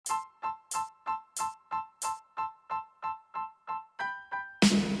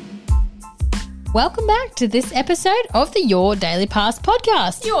Welcome back to this episode of the Your Daily Pass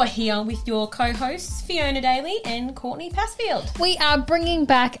podcast. You're here with your co-hosts, Fiona Daly and Courtney Passfield. We are bringing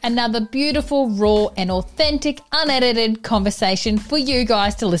back another beautiful, raw and authentic, unedited conversation for you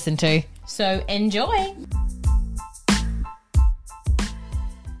guys to listen to. So enjoy.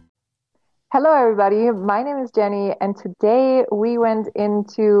 Hello, everybody. My name is Jenny, and today we went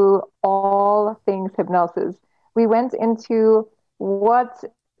into all things hypnosis. We went into what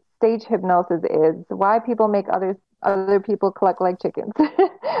stage hypnosis is, why people make other people cluck like chickens.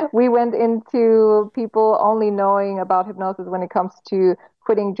 We went into people only knowing about hypnosis when it comes to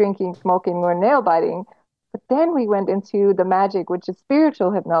quitting drinking, smoking, or nail biting. But then we went into the magic, which is spiritual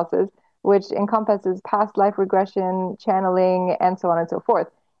hypnosis, which encompasses past life regression, channeling, and so on and so forth.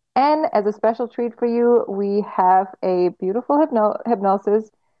 And as a special treat for you, we have a beautiful hypnosis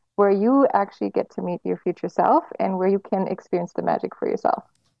where you actually get to meet your future self and where you can experience the magic for yourself.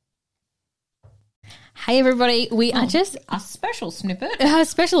 Hey everybody, we are just a special snippet. A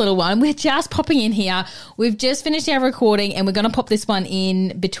special little one. We're just popping in here. We've just finished our recording and we're going to pop this one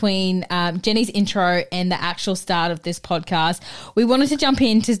in between Jenny's intro and the actual start of this podcast. We wanted to jump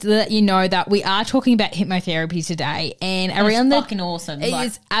in to let you know that we are talking about hypnotherapy today. And around it's fucking awesome. It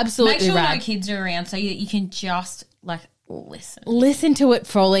is absolutely make sure rad. no kids are around so you can just Listen to it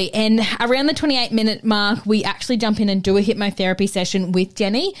fully. And around the 28-minute mark, we actually jump in and do a hypnotherapy session with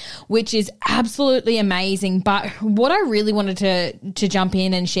Jenny, which is absolutely amazing. But what I really wanted to jump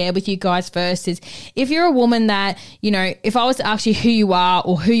in and share with you guys first is if you're a woman that, you know, if I was to ask you who you are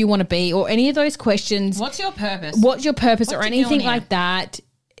or who you want to be or any of those questions. What's your purpose? What's your purpose or anything like that?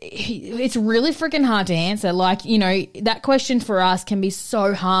 It's really freaking hard to answer. Like, you know, that question for us can be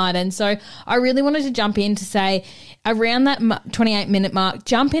so hard. And so I really wanted to jump in to say around that 28-minute mark,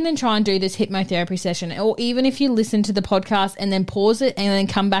 jump in and try and do this hypnotherapy session. Or even if you listen to the podcast and then pause it and then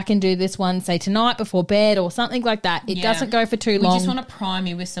come back and do this one, say tonight before bed or something like that. It doesn't go for too long. We just want to prime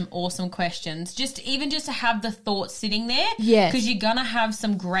you with some awesome questions. Just to have the thoughts sitting there. Yes. Because you're going to have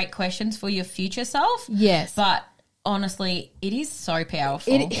some great questions for your future self. Yes. But honestly, it is so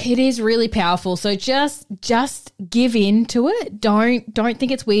powerful. It is really powerful. So just give in to it. Don't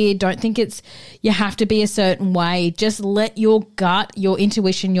think it's weird. Don't think it's you have to be a certain way. Just let your gut, your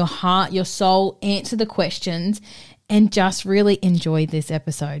intuition, your heart, your soul answer the questions and just really enjoy this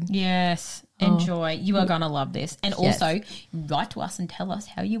episode. Yes. Enjoy. You are going to love this. And also, write to us and tell us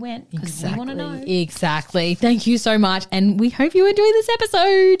how you went because we want to know. Exactly. Thank you so much. And we hope you enjoy this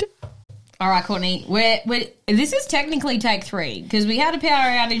episode. All right, Courtney, this is technically take 3 because we had a power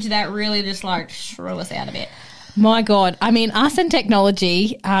outage that really just threw us out a bit. My God. I mean, us and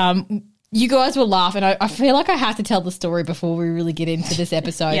technology, you guys will laugh, and I feel like I have to tell the story before we really get into this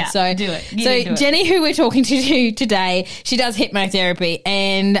episode. Yeah, so do it. Jenny, who we're talking to today, she does hypnotherapy,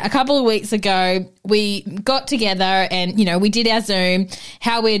 and a couple of weeks ago we got together and, you know, we did our Zoom,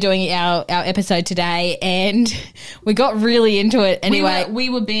 how we're doing our episode today, and we got really into it. Anyway, we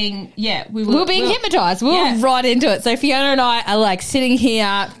were being hypnotized. We were right into it. So Fiona and I are sitting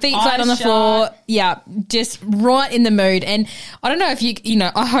here, feet flat on the floor. Yeah, just right in the mood. And I don't know if you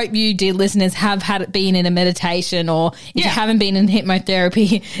know, I hope you dear listeners have had it been in a meditation, or if you haven't been in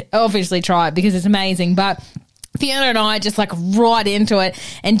hypnotherapy, obviously try it because it's amazing. But Fiona and I just right into it,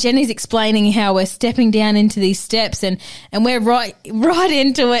 and Jenny's explaining how we're stepping down into these steps, and we're right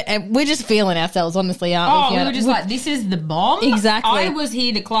into it, and we're just feeling ourselves, honestly, aren't we? We were just this is the bomb. Exactly. I was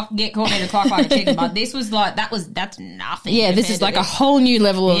here to get Courtney to clock like a chicken, but this was that's nothing. Yeah, this is a whole new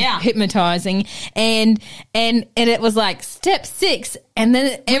level of hypnotizing, and it was step 6, and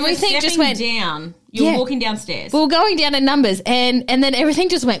then everything just went down. You were walking downstairs. We were going down in numbers, and then everything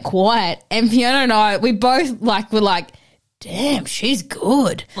just went quiet. And Fiona and I, we both were like, damn, she's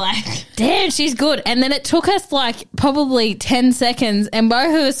good. Damn, she's good. And then it took us probably 10 seconds, and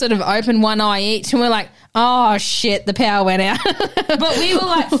both of us sort of opened one eye each, and we're like, oh shit, the power went out. But we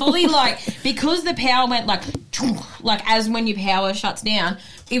were fully because the power went as when your power shuts down,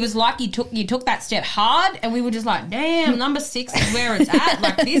 it was you took that step hard, and we were just damn, number 6 is where it's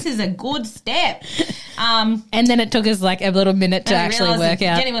at. This is a good step. And then it took us a little minute to actually work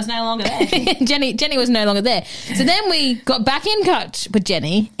out. Jenny was no longer there. Jenny was no longer there. So then we got back in touch with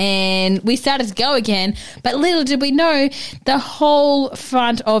Jenny and we started to go again. But little did we know, the whole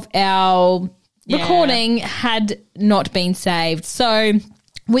front of our recording had not been saved. So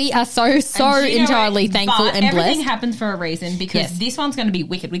we are so entirely thankful and blessed. Everything happens for a reason, because this one's going to be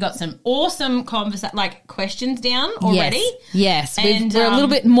wicked. We got some awesome questions down already. Yes. We're a little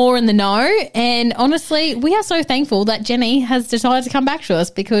bit more in the know, and honestly, we are so thankful that Jenny has decided to come back to us,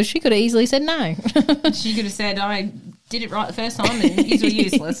 because she could have easily said no. She could have said, did it right the first time and you were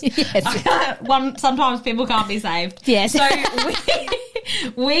useless. Yes. Sometimes people can't be saved. Yes. So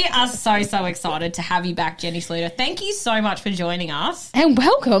we are so excited to have you back, Jenny Sluter. Thank you so much for joining us. And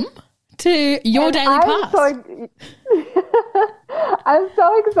welcome to your daily pass. I'm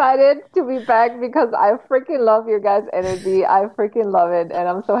so excited to be back because I freaking love your guys' energy. I freaking love it. And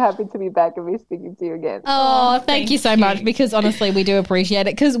I'm so happy to be back and be speaking to you again. Oh, thank you so much, because honestly, we do appreciate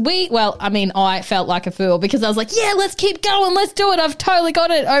it. Because I felt like a fool because I was like, yeah, let's keep going. Let's do it. I've totally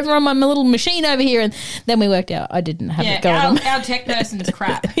got it over on my little machine over here. And then we worked out I didn't have it going on. Our tech person's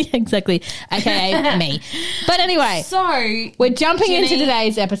crap. Exactly. AKA me. But anyway, so we're jumping into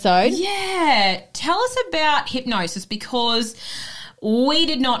today's episode. Yeah. Tell us about hypnosis, because we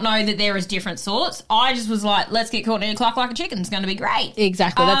did not know that there is different sorts. I just was like, let's get Courtney to cluck like a chicken. It's going to be great.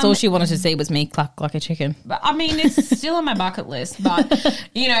 Exactly. That's all she wanted to see was me cluck like a chicken. But I mean, it's still on my bucket list. But,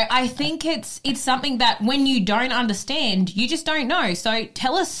 you know, I think it's something that when you don't understand, you just don't know. So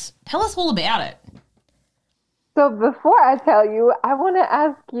tell us all about it. So before I tell you, I want to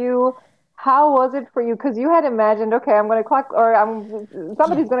ask you, how was it for you? Because you had imagined, okay, I'm going to cluck, or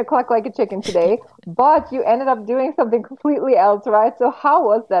somebody's going to cluck like a chicken today, but you ended up doing something completely else, right? So how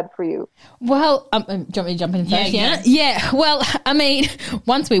was that for you? Well, do you want me to jump in first? Yeah. Yeah. Well, I mean,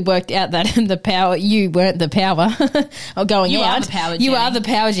 once we worked out that the power, you weren't the power or going you out. Are the power, Jenny. You are the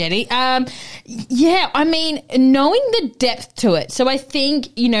power, Jenny. Yeah, I mean, knowing the depth to it. So I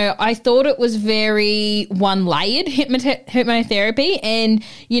think, you know, I thought it was very one-layered hypnotherapy, and,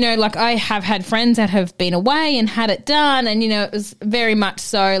 you know, like I have had friends that have been away and had it done, and, you know, it was very much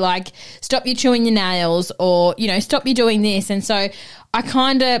so like, stop you chewing your nails, or, you know, stop you doing this. And so I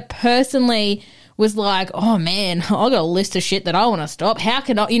kind of personally was like, oh man, I got a list of shit that I want to stop. How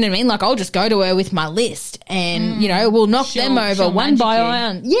can I, you know what I mean? Like, I'll just go to her with my list and, you know, we'll knock them over one by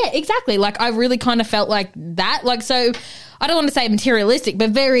one. Yeah, exactly. Like, I really kind of felt like that. Like, so I don't want to say materialistic, but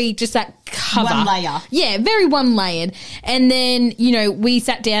very just that cover. One layer. Yeah, very one-layered. And then, you know, we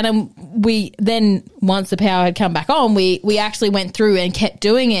sat down and once the power had come back on, we actually went through and kept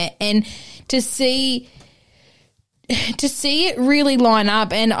doing it. And to see it really line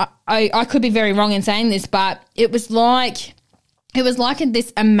up, and I could be very wrong in saying this, but it was like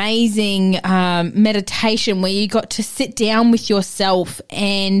this amazing meditation where you got to sit down with yourself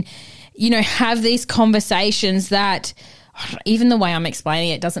and, you know, have these conversations that even the way I'm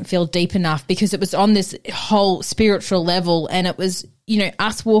explaining it doesn't feel deep enough, because it was on this whole spiritual level, and it was, you know,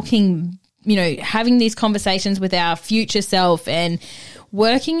 us walking, you know, having these conversations with our future self and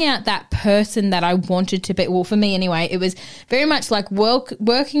working out that person that I wanted to be. Well, for me anyway, it was very much like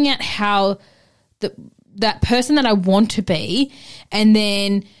working out how that person that I want to be. And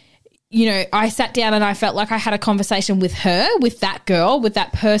then, you know, I sat down and I felt like I had a conversation with her, with that girl, with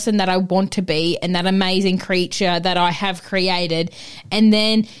that person that I want to be, and that amazing creature that I have created. And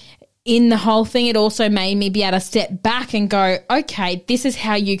then in the whole thing, it also made me be able to step back and go, okay, this is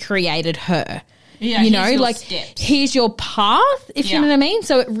how you created her. Yeah, you know, like, steps. Here's your path, if you know what I mean.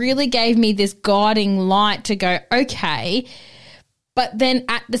 So it really gave me this guiding light to go, okay. But then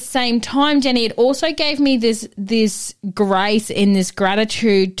at the same time, Jenny, it also gave me this grace and this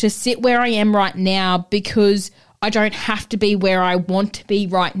gratitude to sit where I am right now, because I don't have to be where I want to be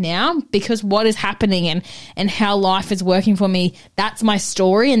right now, because what is happening and how life is working for me, that's my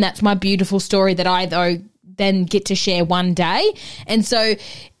story, and that's my beautiful story that I, though, then get to share one day. And so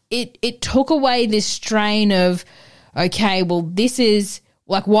it took away this strain of, okay, well, this is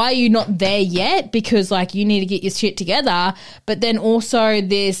like, why are you not there yet? Because, like, you need to get your shit together. But then also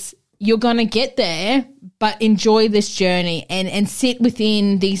this, you're going to get there, but enjoy this journey and sit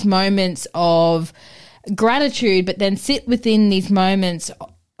within these moments of gratitude, but then sit within these moments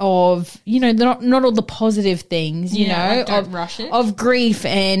of, you know, not all the positive things, you know, like don't rush it. Of grief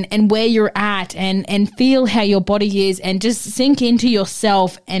and where you're at, and feel how your body is, and just sink into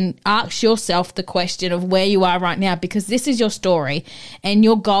yourself and ask yourself the question of where you are right now, because this is your story and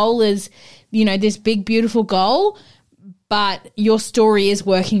your goal is, you know, this big, beautiful goal, but your story is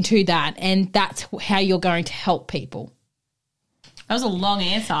working to that, and that's how you're going to help people. That was a long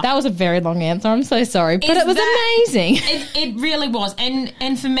answer. That was a very long answer. I'm so sorry. But it was amazing. It really was.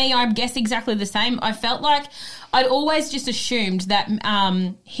 And for me, I guess exactly the same. I felt like I'd always just assumed that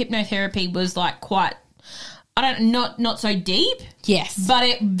hypnotherapy was like quite, not so deep. Yes. But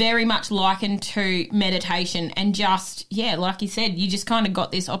it very much likened to meditation, and just, yeah, like you said, you just kind of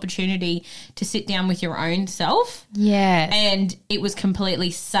got this opportunity to sit down with your own self. Yes. And it was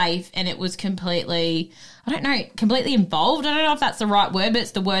completely safe, and it was completely, completely involved. I don't know if that's the right word, but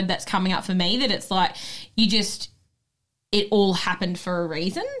it's the word that's coming up for me, that it's like you just it all happened for a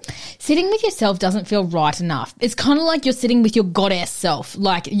reason. Sitting with yourself doesn't feel right enough. It's kind of like you're sitting with your goddess self,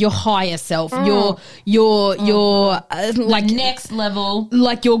 like your higher self, your like Next level.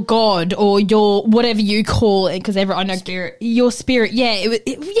 like your God or your whatever you call it, because I know Spirit. your spirit. Yeah,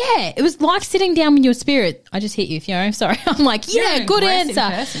 it was like sitting down with your spirit. I just hit you, Fiona. Sorry, I'm like, You're yeah, an good aggressive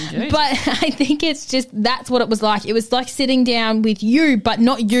answer. person, Jude. But I think it's just that's what it was like. It was like sitting down with you, but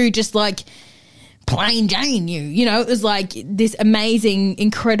not you, just like plain Jane you. You know, it was like this amazing,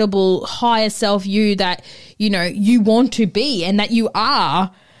 incredible higher self you that you know you want to be and that you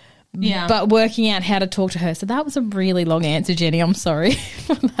are. Yeah. But working out how to talk to her. So that was a really long answer, Jenny. I'm sorry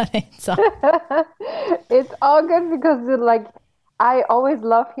for that answer. It's all good because like I always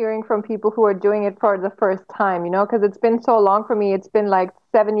love hearing from people who are doing it for the first time, you know, because it's been so long for me. It's been like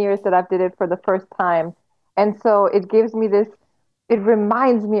 7 years that I've did it for the first time. And so it gives me this, it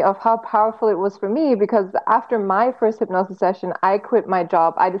reminds me of how powerful it was for me because after my first hypnosis session, I quit my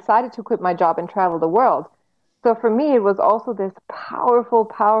job. I decided to quit my job and travel the world. So for me, it was also this powerful,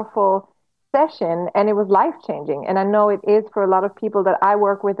 powerful session and it was life-changing. And I know it is for a lot of people that I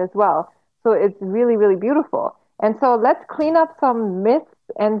work with as well. So it's really, really beautiful. And so let's clean up some myths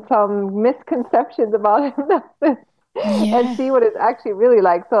and some misconceptions about hypnosis and see what it's actually really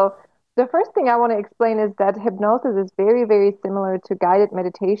like. So the first thing I want to explain is that hypnosis is very, very similar to guided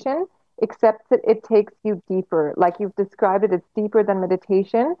meditation, except that it takes you deeper. Like you've described it, it's deeper than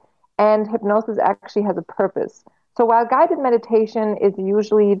meditation. And hypnosis actually has a purpose. So while guided meditation is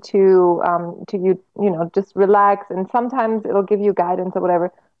usually to just relax, and sometimes it'll give you guidance or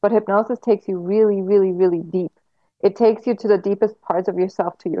whatever, but hypnosis takes you really, really, really deep. It takes you to the deepest parts of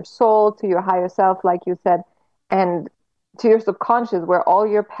yourself, to your soul, to your higher self, like you said, and to your subconscious, where all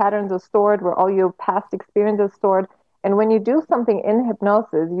your patterns are stored, where all your past experiences are stored. And when you do something in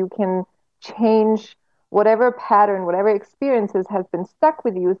hypnosis, you can change whatever pattern, whatever experiences has been stuck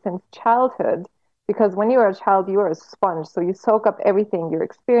with you since childhood. Because when you are a child, you are a sponge. So you soak up everything, your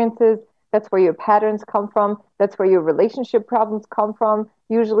experiences. That's where your patterns come from. That's where your relationship problems come from,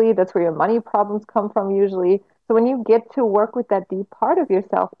 usually. That's where your money problems come from, usually. So when you get to work with that deep part of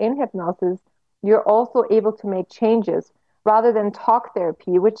yourself in hypnosis, you're also able to make changes rather than talk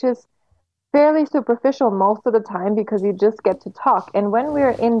therapy, which is fairly superficial most of the time because you just get to talk. And when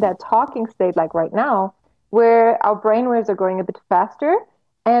we're in that talking state, like right now, where our brainwaves are going a bit faster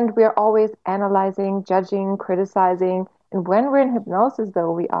and we're always analyzing, judging, criticizing. And when we're in hypnosis,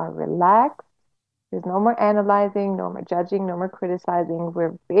 though, we are relaxed. There's no more analyzing, no more judging, no more criticizing.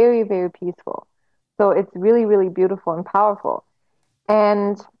 We're very, very peaceful. So it's really, really beautiful and powerful.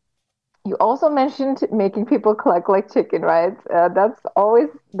 And you also mentioned making people cluck like chicken, right? That's always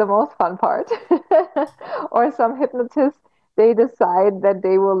the most fun part. Or some hypnotists, they decide that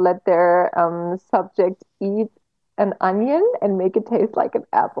they will let their subject eat an onion and make it taste like an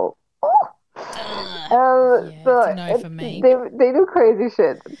apple. Yeah, it's a no for me. They do crazy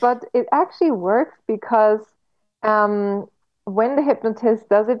shit, but it actually works because when the hypnotist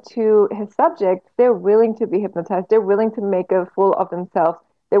does it to his subject, they're willing to be hypnotized. They're willing to make a fool of themselves.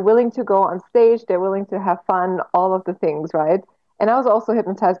 They're willing to go on stage. They're willing to have fun, all of the things, right? And I was also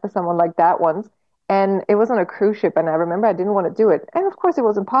hypnotized by someone like that once. And it was on a cruise ship. And I remember I didn't want to do it. And of course, it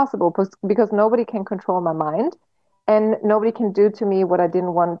was impossible because nobody can control my mind. And nobody can do to me what I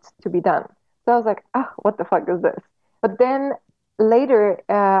didn't want to be done. So I was like, what the fuck is this? But then later,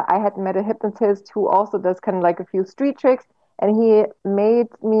 I had met a hypnotist who also does kind of like a few street tricks. And he made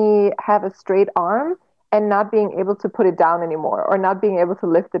me have a straight arm and not being able to put it down anymore or not being able to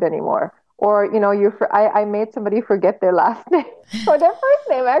lift it anymore. Or, you know, I made somebody forget their last name or their first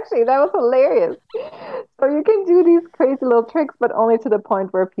name, actually. That was hilarious. So you can do these crazy little tricks, but only to the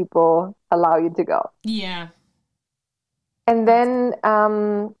point where people allow you to go. Yeah. And then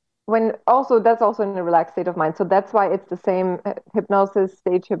that's also in a relaxed state of mind. So that's why it's the same hypnosis,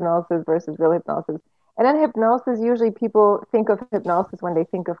 stage hypnosis versus real hypnosis. And then hypnosis, usually people think of hypnosis when they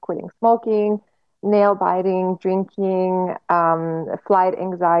think of quitting smoking, nail biting, drinking, flight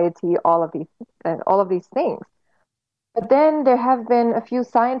anxiety, all of these things. But then there have been a few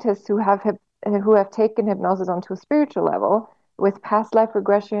scientists who have taken hypnosis onto a spiritual level with past life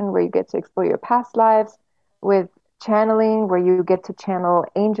regression, where you get to explore your past lives, with channeling, where you get to channel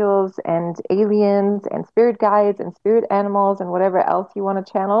angels and aliens and spirit guides and spirit animals and whatever else you want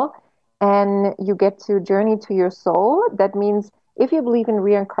to channel. And you get to journey to your soul. That means if you believe in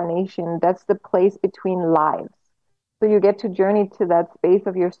reincarnation, that's the place between lives. So you get to journey to that space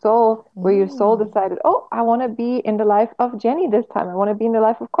of your soul where your soul decided, I want to be in the life of Jenny this time. I want to be in the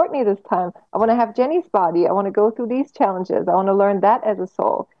life of Courtney this time. I want to have Jenny's body. I want to go through these challenges. I want to learn that as a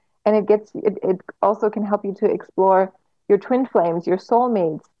soul. And it also can help you to explore your twin flames, your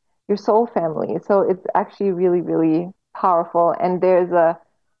soulmates, your soul family. So it's actually really, really powerful. And there's a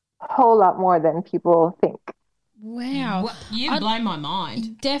whole lot more than people think. Wow. Well, you blow my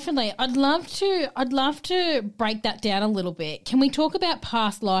mind. Definitely. I'd love to break that down a little bit. Can we talk about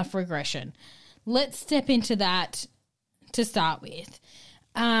past life regression? Let's step into that to start with.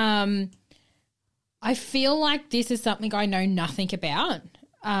 I feel like this is something I know nothing about.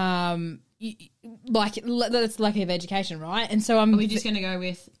 Like that's lack of education, right? And so Are we just going to go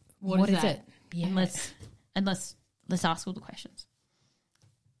with what is it? Yeah. And let's ask all the questions.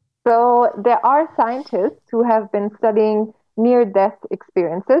 So there are scientists who have been studying near-death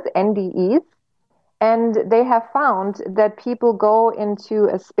experiences, NDEs, and they have found that people go into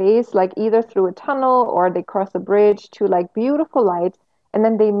a space like either through a tunnel or they cross a bridge to like beautiful light, and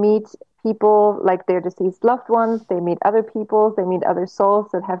then they meet people like their deceased loved ones, they meet other people, they meet other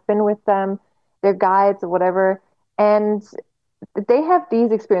souls that have been with them, their guides or whatever, and they have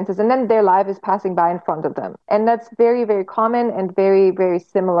these experiences and then their life is passing by in front of them. And that's very, very common and very, very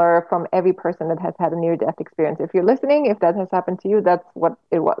similar from every person that has had a near-death experience. If you're listening, if that has happened to you, that's what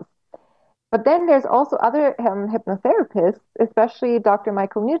it was. But then there's also other hypnotherapists, especially Dr.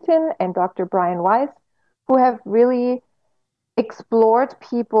 Michael Newton and Dr. Brian Weiss, who have really explored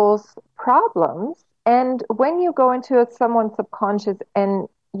people's problems. And when you go into someone's subconscious and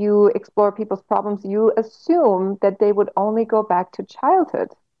you explore people's problems, you assume that they would only go back to childhood.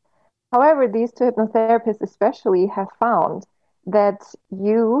 However, these two hypnotherapists especially have found that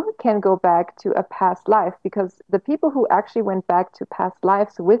you can go back to a past life, because the people who actually went back to past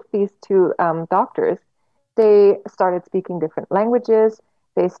lives with these two doctors, they started speaking different languages.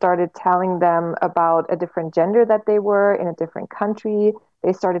 They started telling them about a different gender that they were in a different country.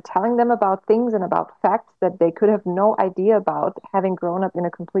 They started telling them about things and about facts that they could have no idea about, having grown up in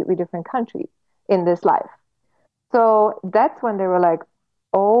a completely different country in this life. So that's when they were like,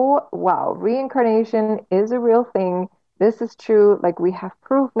 oh, wow, reincarnation is a real thing. This is true. Like, we have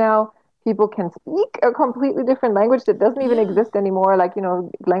proof now. People can speak a completely different language that doesn't even exist anymore. Like, you know,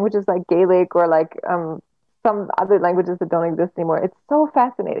 languages like Gaelic or like some other languages that don't exist anymore. It's so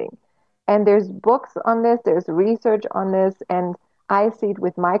fascinating. And there's books on this. There's research on this. And I see it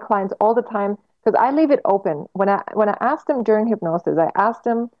with my clients all the time because I leave it open. When I ask them during hypnosis, I ask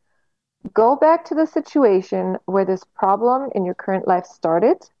them, go back to the situation where this problem in your current life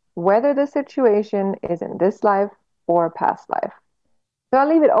started, whether the situation is in this life or past life. So I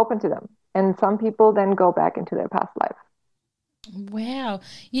leave it open to them. And some people then go back into their past life. Wow.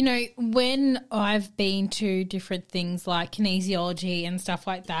 You know, when I've been to different things like kinesiology and stuff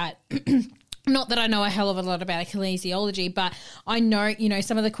like that, not that I know a hell of a lot about kinesiology, but I know, you know,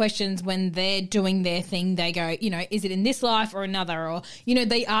 some of the questions when they're doing their thing, they go, you know, is it in this life or another? Or, you know,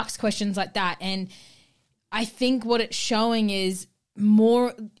 they ask questions like that. And I think what it's showing is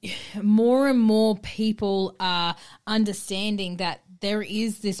more and more people are understanding that there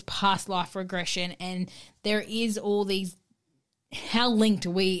is this past life regression and there is all these, how linked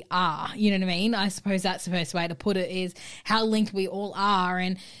we are, you know what I mean? I suppose that's the best way to put it, is how linked we all are.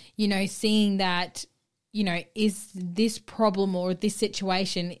 And, you know, seeing that, you know, is this problem or this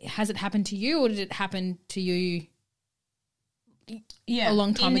situation, has it happened to you or did it happen to you a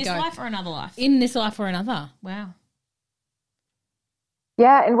long time ago? In this life or another life? In this life or another. Wow.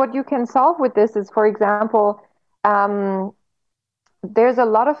 Yeah, and what you can solve with this is, for example, there's a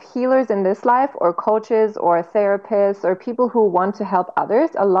lot of healers in this life, or coaches or therapists or people who want to help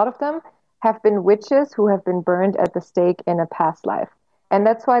others. A lot of them have been witches who have been burned at the stake in a past life. And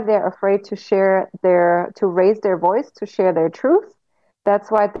that's why they're afraid to to raise their voice, to share their truth.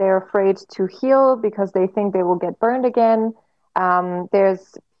 That's why they're afraid to heal, because they think they will get burned again.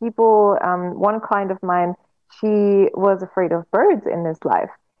 There's people, one client of mine, she was afraid of birds in this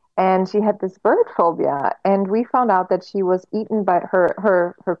life. And she had this bird phobia, and we found out that she was eaten by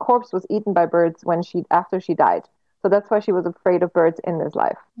her corpse was eaten by birds after she died. So that's why she was afraid of birds in this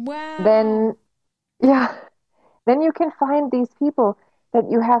life. Wow. Then you can find these people that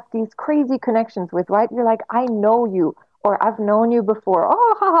you have these crazy connections with, right? You're like, I know you, or I've known you before.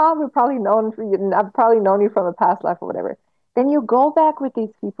 Oh, haha, I've probably known you from a past life or whatever. Then you go back with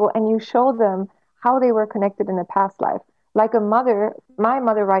these people and you show them how they were connected in a past life. Like a mother, my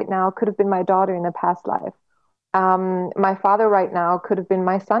mother right now could have been my daughter in a past life. My father right now could have been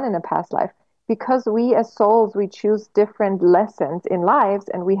my son in a past life. Because we as souls, we choose different lessons in lives,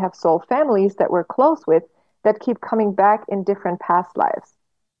 and we have soul families that we're close with that keep coming back in different past lives.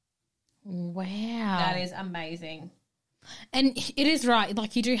 Wow. That is amazing. And it is right.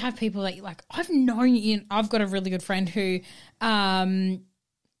 Like, you do have people that, like, I've known you. I've got a really good friend who I'm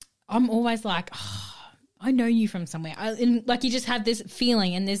always like, I know you from somewhere. And like you just have this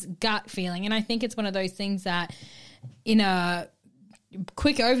feeling and this gut feeling. And I think it's one of those things that in a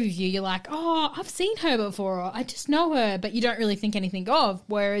quick overview, you're like, oh, I've seen her before, or I just know her, but you don't really think anything of.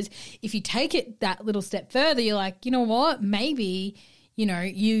 Whereas if you take it that little step further, you're like, you know what, maybe, you know,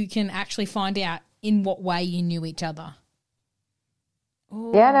 you can actually find out in what way you knew each other.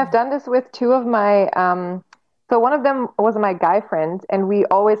 Ooh. Yeah, and I've done this with two of my, so one of them was my guy friend, and we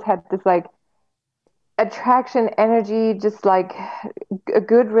always had this like attraction, energy, just like a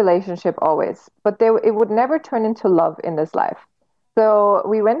good relationship always. But it would never turn into love in this life. So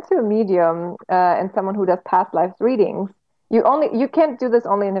we went to a medium and someone who does past lives readings. You can't do this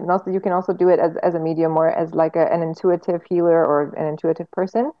only in hypnosis. You can also do it as a medium or as like an intuitive healer or an intuitive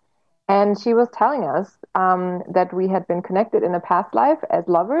person. And she was telling us that we had been connected in a past life as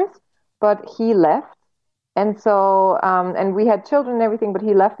lovers, but he left. And so, and we had children and everything, but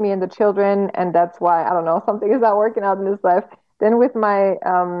he left me and the children. And that's why, I don't know, something is not working out in this life. Then with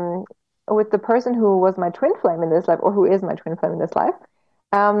with the person who was my twin flame in this life, or who is my twin flame in this life,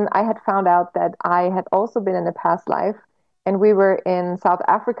 I had found out that I had also been in a past life, and we were in South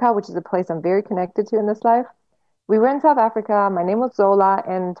Africa, which is a place I'm very connected to in this life. We were in South Africa. My name was Zola,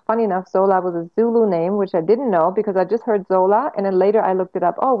 and funny enough, Zola was a Zulu name, which I didn't know because I just heard Zola, and then later I looked it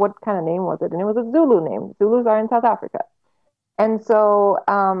up. Oh, what kind of name was it? And it was a Zulu name. Zulus are in South Africa. And so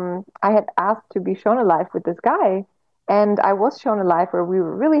I had asked to be shown a life with this guy, and I was shown a life where we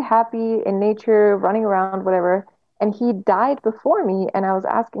were really happy in nature, running around, whatever. And he died before me, and I was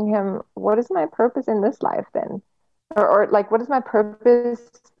asking him, what is my purpose in this life then? Or like, what is my purpose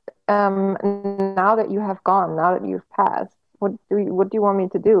now that you have gone, now that you've passed? What do you want me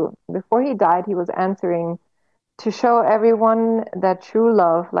to do? Before he died, he was answering, to show everyone that true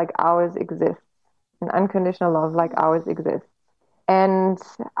love like ours exists, and unconditional love like ours exists. And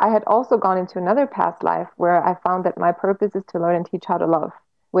I had also gone into another past life where I found that my purpose is to learn and teach how to love,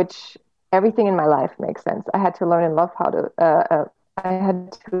 which everything in my life makes sense. I had to learn and love I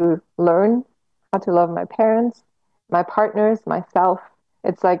had to learn how to love my parents, my partners, myself.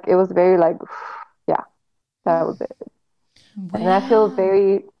 It's like, it was very like, yeah, that was it. Wow. And I feel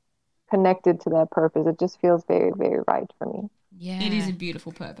very connected to that purpose. It just feels very, very right for me. Yeah. It is a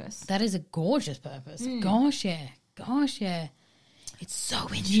beautiful purpose. That is a gorgeous purpose. Gosh, yeah. Gosh, yeah. It's so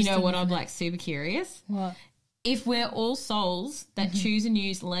interesting. Do you know what I'm like super curious? What? If we're all souls that choose a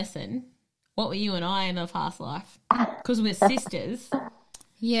new lesson, what were you and I in a past life? Because we're sisters.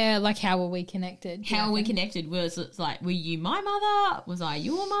 Yeah, like how were we connected? How are we connected? Was it like, were you my mother? Was I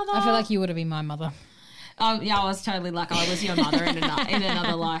your mother? I feel like you would have been my mother. Yeah, I was totally like, I was your mother in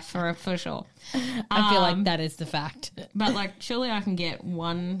another life for sure. I feel like that is the fact. But like, surely I can get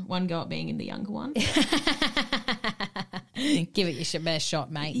one go at being in the younger one. Give it your best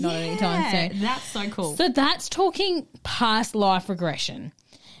shot, mate. Not anytime soon. That's so cool. So that's talking past life regression.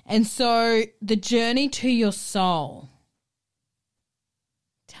 And so the journey to your soul.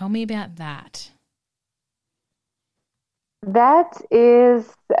 Tell me about that. That is,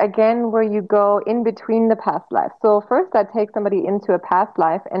 again, where you go in between the past life. So first I take somebody into a past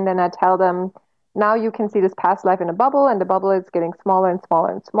life, and then I tell them, now you can see this past life in a bubble, and the bubble is getting smaller and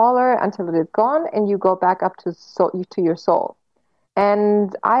smaller and smaller until it is gone, and you go back up to your soul.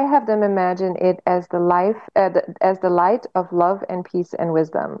 And I have them imagine it as the light of love and peace and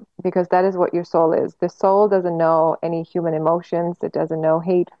wisdom, because that is what your soul is. The soul doesn't know any human emotions. It doesn't know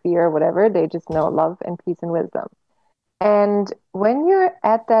hate, fear, whatever. They just know love and peace and wisdom. And when you're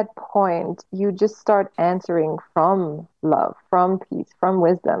at that point, you just start answering from love, from peace, from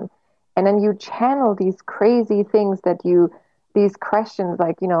wisdom. And then you channel these crazy things these questions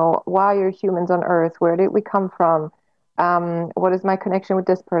like, why are humans on Earth? Where did we come from? What is my connection with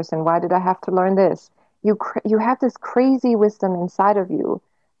this person? Why did I have to learn this? You have this crazy wisdom inside of you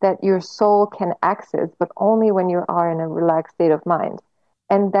that your soul can access, but only when you are in a relaxed state of mind.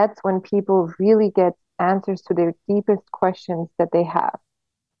 And that's when people really get answers to their deepest questions that they have.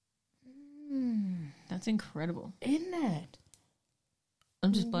 That's incredible. Isn't it?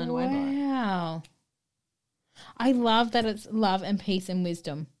 I'm just blown away by it. Wow. I love that it's love and peace and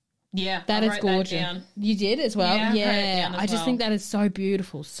wisdom. Yeah, that is gorgeous. That you did as well? Yeah, I wrote it down as I just think that is so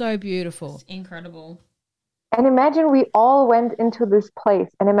beautiful. So beautiful. It's incredible. And imagine we all went into this place,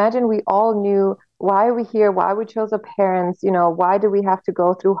 and imagine we all knew why are we here, why we chose our parents, why do we have to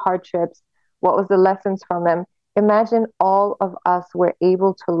go through hardships, what was the lessons from them. Imagine all of us were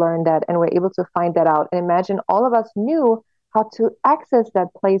able to learn that and were able to find that out. And imagine all of us knew how to access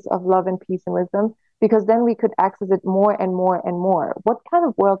that place of love and peace and wisdom, because then we could access it more and more and more. What kind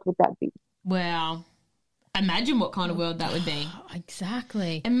of world would that be? Wow. Imagine what kind of world that would be.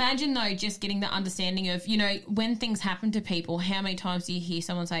 Exactly. Imagine, though, just getting the understanding of, you know, when things happen to people, how many times do you hear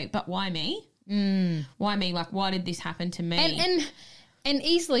someone say, but why me? Why me? Like, why did this happen to me? And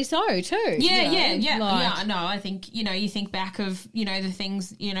easily so too. Yeah. No, I think, you know, you think back of, you know, the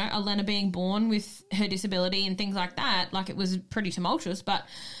things, you know, Elena being born with her disability and things like that, like it was pretty tumultuous. But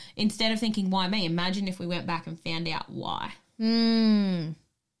instead of thinking, why me? Imagine if we went back and found out why.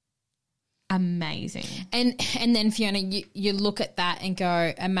 Amazing. And then, Fiona, you look at that and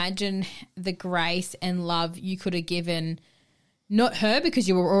go, imagine the grace and love you could have given, not her because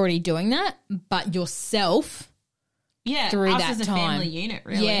you were already doing that, but yourself. Yeah, through us that as a time. family unit,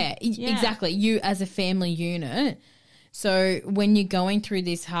 really. Yeah, exactly. You as a family unit. So when you're going through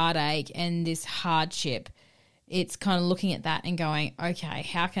this heartache and this hardship, it's kind of looking at that and going, okay,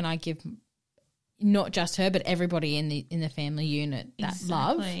 how can I give not just her but everybody in the family unit that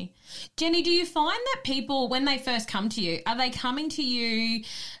love? Jenny, do you find that people, when they first come to you, are they coming to you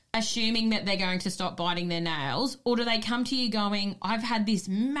assuming that they're going to stop biting their nails, or do they come to you going, I've had this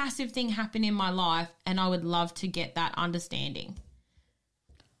massive thing happen in my life and I would love to get that understanding?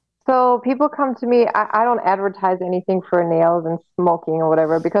 So people come to me, I don't advertise anything for nails and smoking or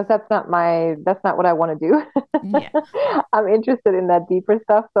whatever, because that's not what I want to do. Yeah. I'm interested in that deeper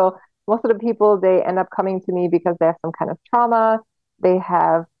stuff. So most of the people, they end up coming to me because they have some kind of trauma. They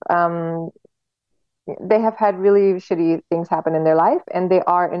have had really shitty things happen in their life, and they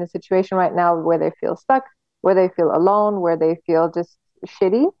are in a situation right now where they feel stuck, where they feel alone, where they feel just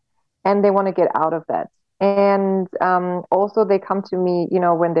shitty, and they want to get out of that. And also they come to me, you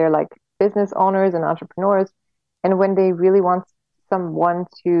know, when they're like business owners and entrepreneurs, and when they really want someone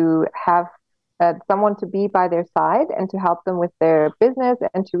to have someone to be by their side and to help them with their business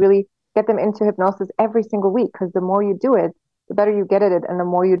and to really get them into hypnosis every single week, because the more you do it, the better you get at it, and the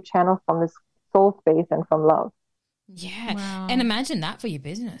more you channel from this soul space and from love. Yeah. Wow. And imagine that for your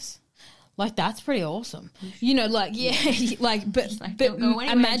business. Like, that's pretty awesome. You know, like, yeah, like, but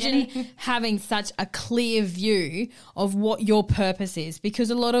imagine having such a clear view of what your purpose is, because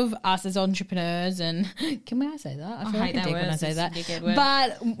a lot of us as entrepreneurs, and can I say that? I feel like a dick when I say that.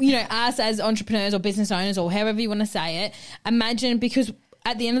 But, you know, us as entrepreneurs or business owners or however you want to say it, imagine, because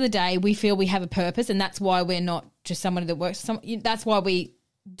at the end of the day, we feel we have a purpose, and that's why we're not just somebody that works. That's why we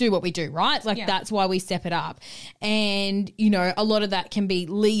do what we do, right? Like, that's why we step it up. And, you know, a lot of that can be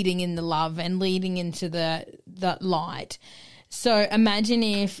leading in the love and leading into the light. So imagine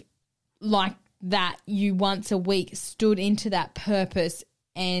if, like that, you once a week stood into that purpose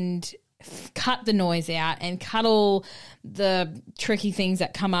and cut the noise out and cut all the tricky things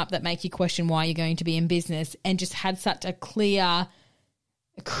that come up that make you question why you're going to be in business, and just had such a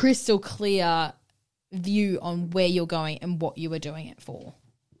crystal clear view on where you're going and what you were doing it for.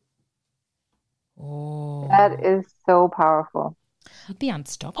 Oh, that is so powerful. You'd be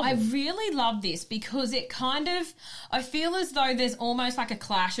unstoppable. I really love this because it kind of, I feel as though there's almost like a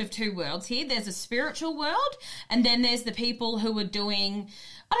clash of two worlds here. There's a spiritual world, and then there's the people who are doing,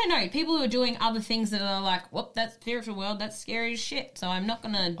 I don't know, people who are doing other things that are like, whoop, that's spiritual world, that's scary as shit, so I'm not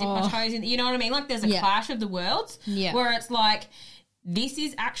going to dip my toes in. You know what I mean? Like, there's a clash of the worlds where it's like, this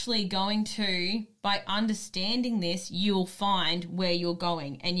is actually going to, by understanding this, you'll find where you're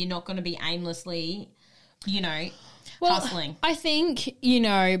going, and you're not going to be aimlessly, you know, hustling. I think, you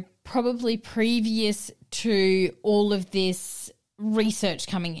know, probably previous to all of this research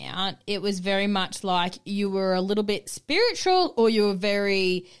coming out, it was very much like you were a little bit spiritual or you were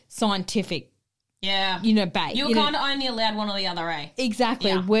very scientific. Yeah. You know, bait. You were kind of only allowed one or the other, eh? Exactly.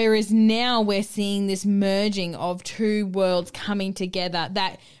 Yeah. Whereas now we're seeing this merging of two worlds coming together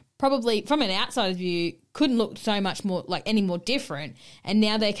that probably from an outside view couldn't look so much more like any more different. And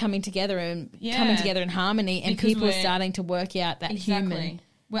now they're coming together and coming together in harmony, and because people are starting to work out that human.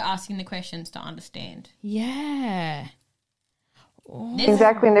 We're asking the questions to understand. Yeah. Oh.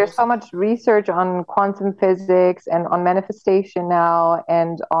 Exactly. And there's so much research on quantum physics and on manifestation now,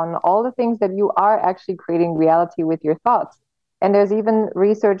 and on all the things that you are actually creating reality with your thoughts. And there's even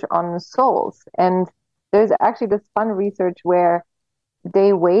research on souls. And there's actually this fun research where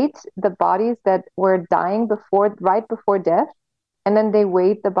they weight the bodies that were dying right before death, and then they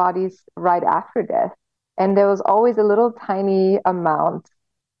weight the bodies right after death. And there was always a little tiny amount.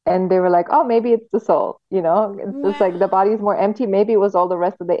 And they were like, oh, maybe it's the soul, you know, it's just like the body is more empty. Maybe it was all the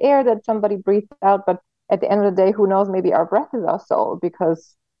rest of the air that somebody breathed out. But at the end of the day, who knows, maybe our breath is our soul,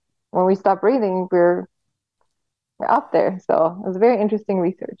 because when we stop breathing, we're up there. So it was very interesting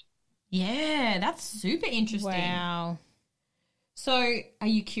research. Yeah, that's super interesting. Wow. So are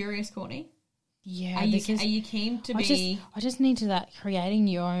you curious, Courtney? Yeah. Are you keen to be? I just need to that creating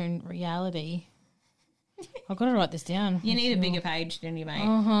your own reality. I've got to write this down. You need a bigger page, don't you, mate?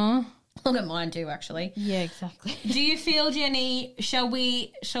 Uh-huh. Look at mine too, actually. Yeah, exactly. Do you feel, Jenny, shall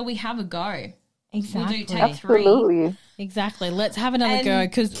we have a go? Exactly. We'll do take 3. Absolutely. Exactly. Let's have another go,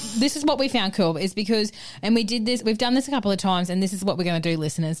 because this is what we found cool, is because, and we've done this a couple of times, and this is what we're going to do,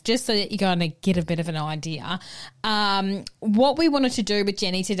 listeners, just so that you're going to get a bit of an idea. What we wanted to do with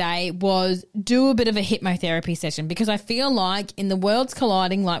Jenny today was do a bit of a hypnotherapy session, because I feel like in the worlds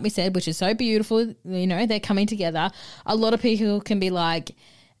colliding, like we said, which is so beautiful, you know, they're coming together, a lot of people can be like,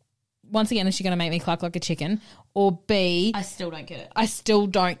 once again, is she going to make me cluck like a chicken? Or B, I still don't get it. I still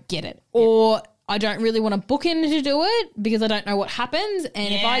don't get it. Or I don't really want to book in to do it because I don't know what happens.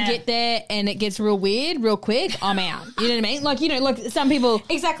 And if I get there and it gets real weird real quick, I'm out. You know what I mean? Like, you know, like some people.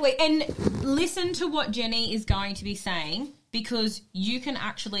 Exactly. And listen to what Jenny is going to be saying, because you can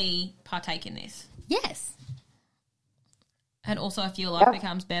actually partake in this. Yes. And also, if your life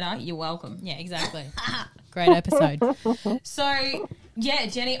becomes better, you're welcome. Yeah, exactly. Great episode. So, yeah,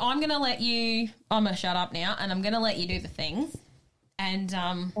 Jenny, I'm going to shut up now, and I'm going to let you do the things. And,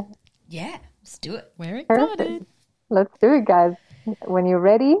 yeah, let's do it. We're excited. Perfect. Let's do it, guys. When you're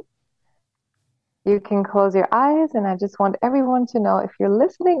ready, you can close your eyes, and I just want everyone to know, if you're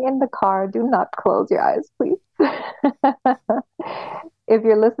listening in the car, do not close your eyes, please. If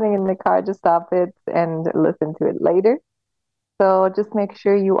you're listening in the car, just stop it and listen to it later. So just make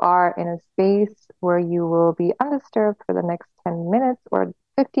sure you are in a space where you will be undisturbed for the next 10 minutes or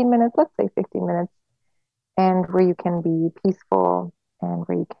 15 minutes, let's say 15 minutes, and where you can be peaceful and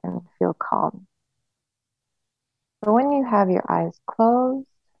where you can feel calm. So when you have your eyes closed,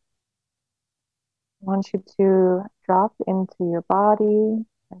 I want you to drop into your body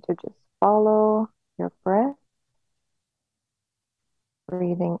and to just follow your breath,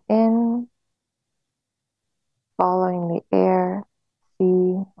 breathing in, following the air, see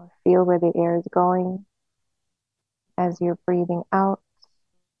or feel where the air is going. As you're breathing out,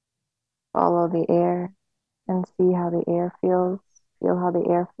 follow the air and see how the air feels. Feel how the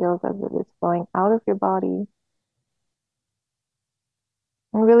air feels as it is flowing out of your body.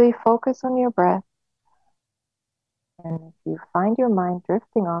 And really focus on your breath. And if you find your mind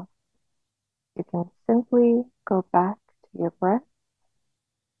drifting off, you can simply go back to your breath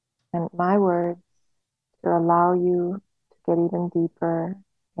and my words to allow you to get even deeper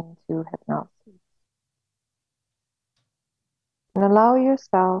into hypnosis. And allow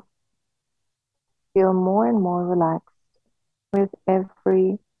yourself to feel more and more relaxed with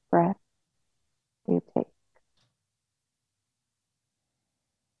every breath you take.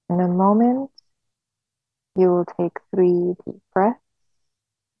 In a moment, you will take 3 deep breaths,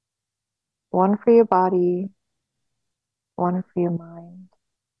 1 for your body, 1 for your mind,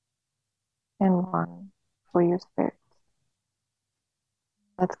 and 1 for your spirit.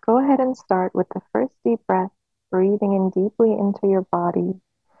 Let's go ahead and start with the first deep breath, breathing in deeply into your body.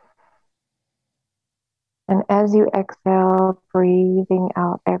 And as you exhale, breathing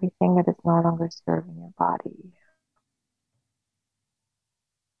out everything that is no longer serving your body.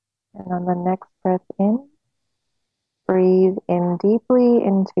 And on the next breath in, breathe in deeply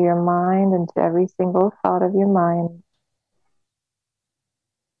into your mind, into every single thought of your mind.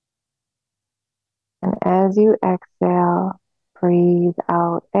 And as you exhale, breathe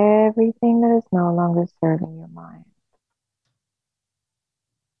out everything that is no longer serving your mind.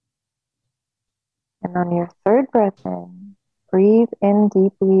 And on your third breath in, breathe in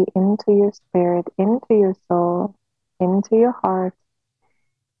deeply into your spirit, into your soul, into your heart.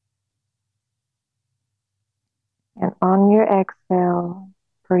 And on your exhale,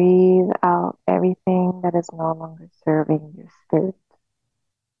 breathe out everything that is no longer serving your spirit.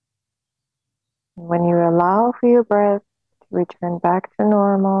 And when you allow for your breath to return back to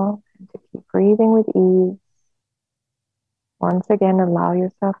normal and to keep breathing with ease, once again allow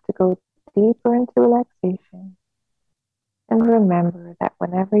yourself to go deeper into relaxation. And remember that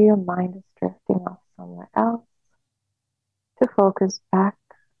whenever your mind is drifting off somewhere else, to focus back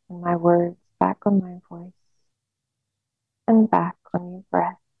on my words, back on my voice, and back on your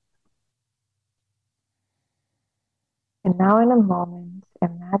breath. And now in a moment,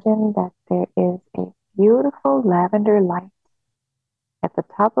 imagine that there is a beautiful lavender light at the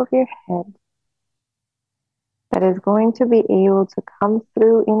top of your head that is going to be able to come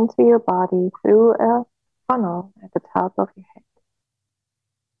through into your body through a funnel at the top of your head.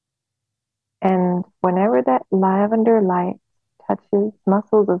 And whenever that lavender light touches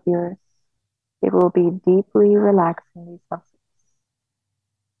muscles of yours, it will be deeply relaxing these muscles.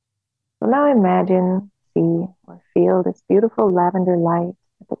 So now imagine, see, or feel this beautiful lavender light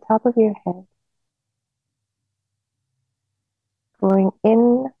at the top of your head, going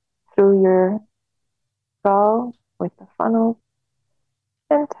in through your skull with the funnel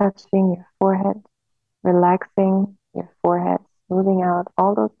and touching your forehead, relaxing your forehead, smoothing out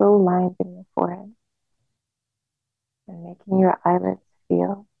all those little lines in your forehead and making your eyelids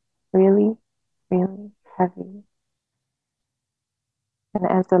feel really, really heavy. And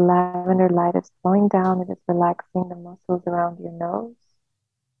as the lavender light is flowing down, it is relaxing the muscles around your nose,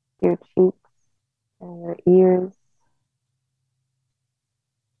 your cheeks, and your ears.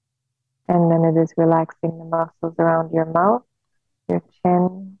 And then it is relaxing the muscles around your mouth, your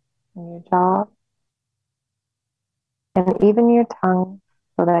chin, and your jaw, and even your tongue,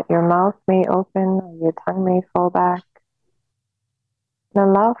 so that your mouth may open or your tongue may fall back. And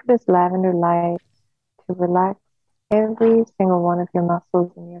allow for this lavender light to relax every single one of your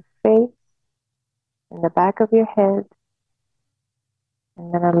muscles in your face, in the back of your head,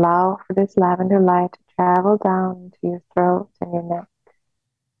 and then allow for this lavender light to travel down to your throat and your neck.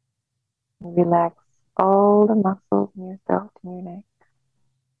 And relax all the muscles in your throat and your neck.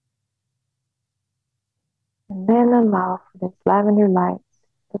 And then allow for this lavender light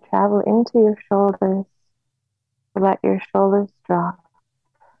to travel into your shoulders, to let your shoulders drop.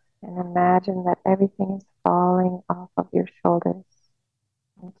 And imagine that everything is falling off of your shoulders.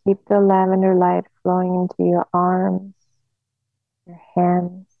 And keep the lavender light flowing into your arms, your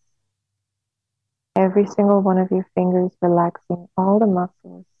hands, every single one of your fingers, relaxing all the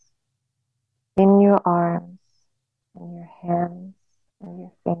muscles in your arms and your hands and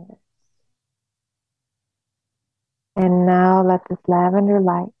your fingers. And now let this lavender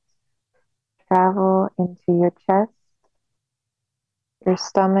light travel into your chest, your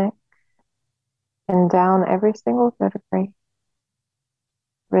stomach, and down every single vertebrae,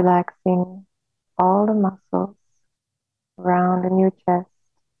 relaxing all the muscles around in your chest,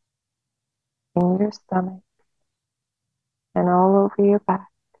 in your stomach, and all over your back.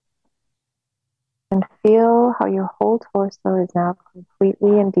 And feel how your whole torso is now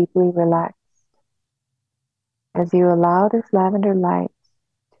completely and deeply relaxed as you allow this lavender light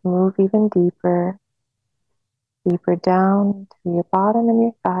to move even deeper, deeper down to your bottom and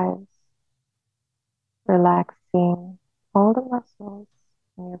your thighs, relaxing all the muscles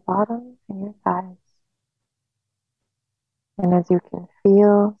in your bottom and your thighs. And as you can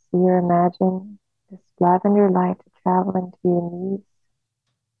feel, see, or imagine this lavender light to travel into your knees,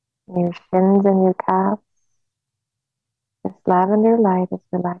 your shins and your calves. This lavender light is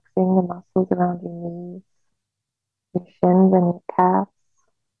relaxing the muscles around your knees, your shins and your calves,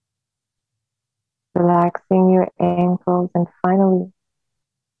 relaxing your ankles, and finally,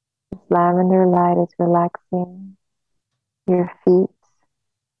 this lavender light is relaxing your feet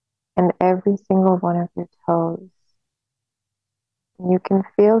and every single one of your toes. And you can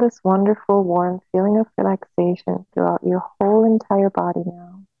feel this wonderful, warm feeling of relaxation throughout your whole entire body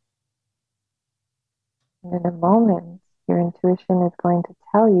now. And in a moment, your intuition is going to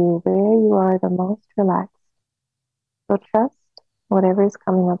tell you where you are the most relaxed. So trust whatever is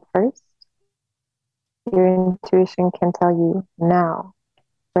coming up first. Your intuition can tell you now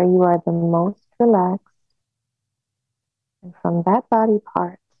where you are the most relaxed. And from that body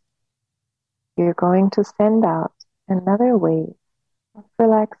part, you're going to send out another wave of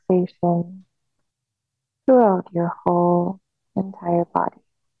relaxation throughout your whole entire body.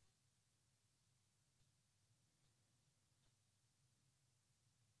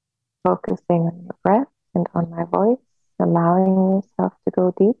 Focusing on your breath and on my voice, allowing yourself to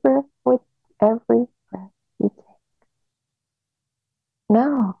go deeper with every breath you take.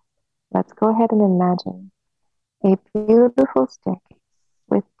 Now, let's go ahead and imagine a beautiful staircase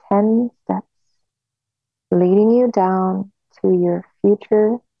with 10 steps leading you down to your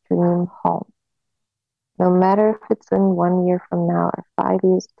future dream home. No matter if it's in 1 year from now or 5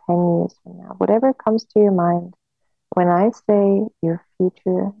 years, 10 years from now, whatever comes to your mind when I say your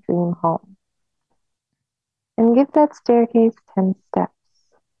future dream home. And give that staircase 10 steps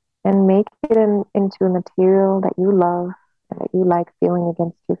and make it into a material that you love and that you like feeling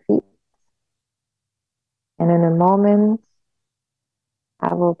against your feet. And in a moment,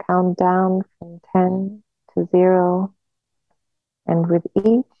 I will count down from 10 to 0. And with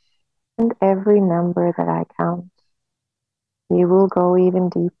each and every number that I count, you will go even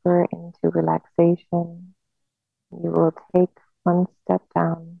deeper into relaxation. You will take one step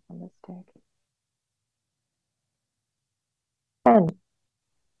down on the staircase. 10.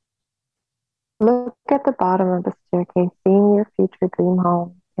 Look at the bottom of the staircase, seeing your future dream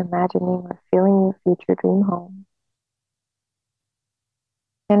home, imagining or feeling your future dream home.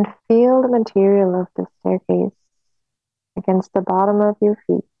 And feel the material of the staircase against the bottom of your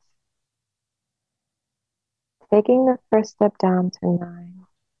feet. Taking the first step down to 9.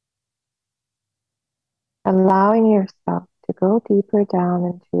 allowing yourself to go deeper down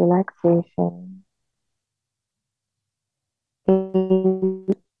into relaxation,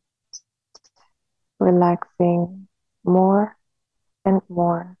 8, relaxing more and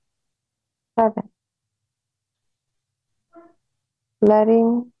more, 7,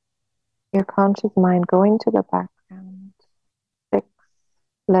 letting your conscious mind go into the background, 6,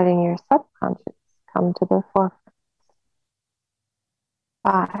 letting your subconscious come to the forefront,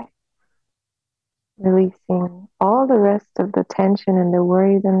 5, releasing all the rest of the tension and the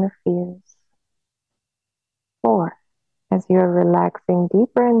worries and the fears, 4, as you're relaxing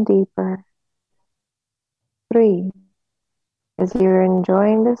deeper and deeper, 3, as you're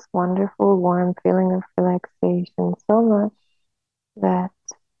enjoying this wonderful warm feeling of relaxation so much that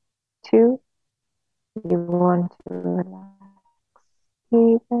 2, you want to relax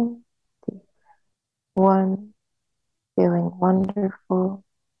even deeper, 1, feeling wonderful,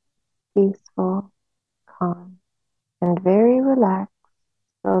 peaceful, calm, and very relaxed,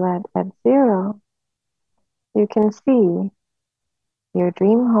 so that at 0, you can see your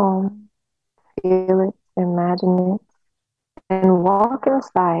dream home, feel it, imagine it, and walk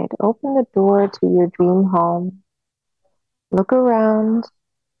inside. Open the door to your dream home. Look around.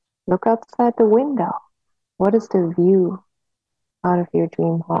 Look outside the window. What is the view out of your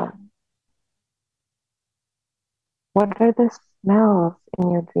dream home? What are the smells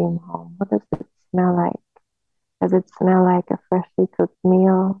in your dream home? What does it smell like? Does it smell like a freshly cooked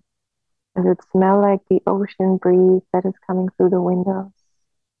meal? Does it smell like the ocean breeze that is coming through the windows?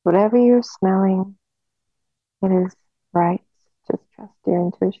 Whatever you're smelling, it is right. Just trust your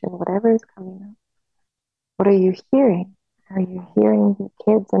intuition, whatever is coming up. What are you hearing? Are you hearing your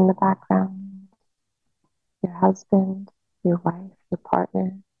kids in the background? Your husband, your wife, your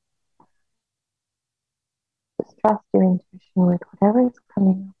partner? Just trust your intuition with whatever is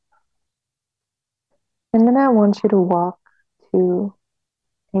coming up. And then I want you to walk to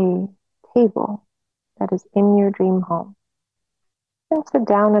a table that is in your dream home. And sit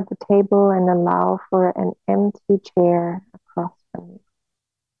down at the table and allow for an empty chair across from you.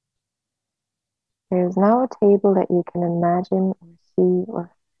 There is now a table that you can imagine or see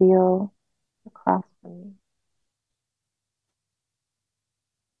or feel across from you.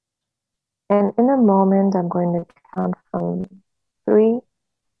 And in a moment, I'm going to count from 3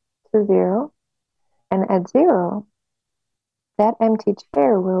 to 0. And at 0, that empty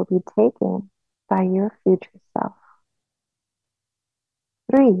chair will be taken by your future self.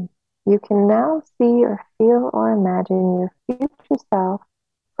 3, you can now see or feel or imagine your future self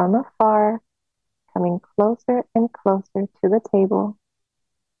from afar, coming closer and closer to the table.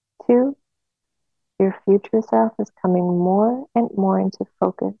 2, your future self is coming more and more into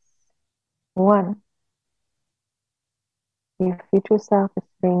focus. 1, your future self is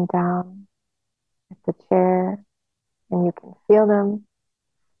sitting down at the chair, and you can feel them,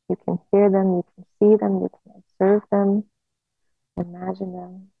 you can hear them, you can see them, you can observe them, imagine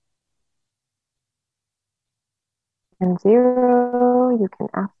them. And 0, you can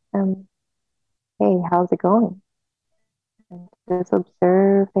ask them, hey, how's it going? And just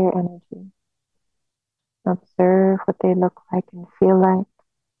observe their energy. Observe what they look like and feel like.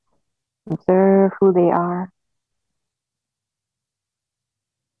 Observe who they are.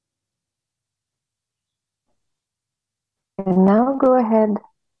 And now go ahead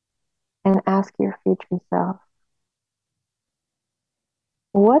and ask your future self,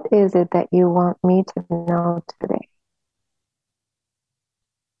 what is it that you want me to know today?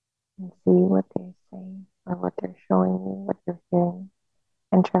 And see what they're saying or what they're showing you, what you're hearing,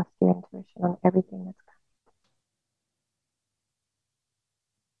 and trust your intuition on everything that's coming.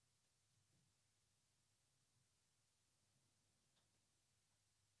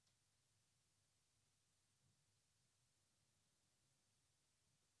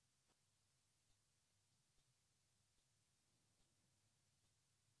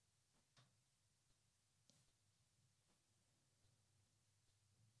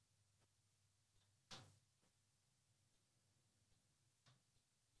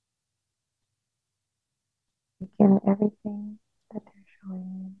 Begin everything that they're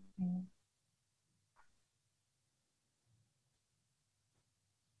showing you.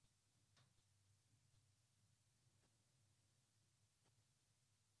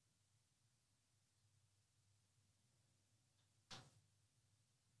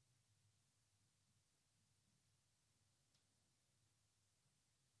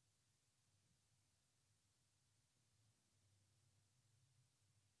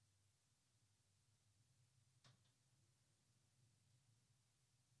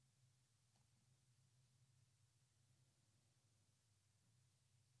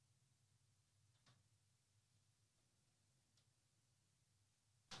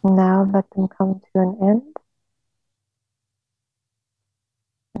 Now let them come to an end.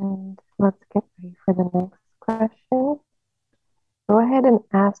 And let's get ready for the next question. Go ahead and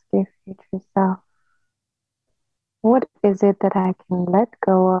ask your future self, what is it that I can let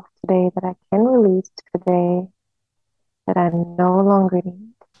go of today, that I can release today, that I no longer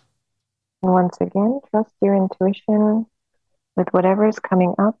need? And once again, trust your intuition with whatever is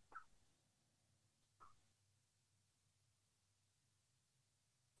coming up.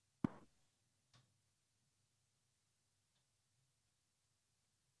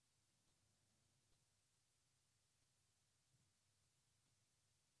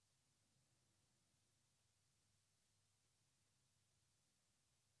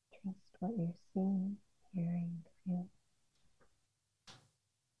 Trust what you're seeing, hearing, feeling.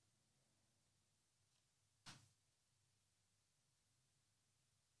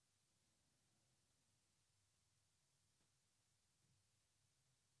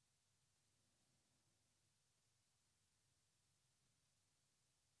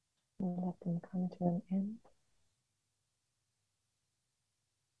 And let them come to an end.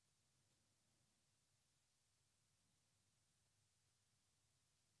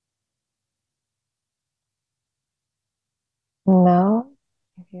 Now,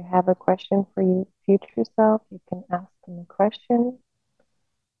 if you have a question for your future self, you can ask them a question.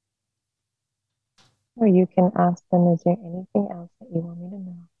 Or you can ask them, is there anything else that you want me to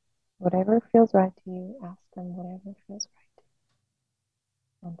know? Whatever feels right to you, ask them whatever feels right to you.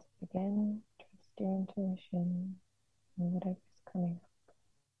 Once again, trust your intuition and whatever's coming up.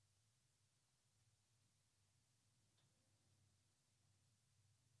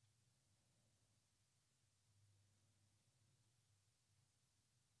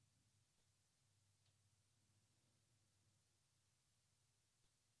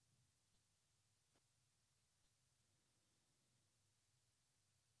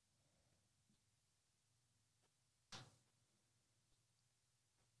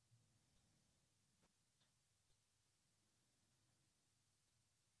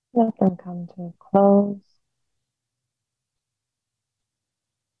 Let them come to a close.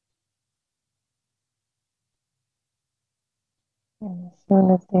 And as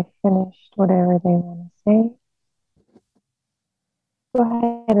soon as they've finished whatever they want to say, go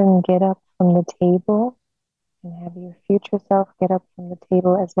ahead and get up from the table and have your future self get up from the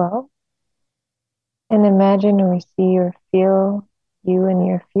table as well. And imagine or see or feel you and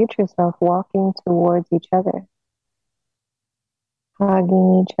your future self walking towards each other,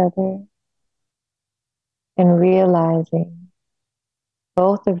 hugging each other, and realizing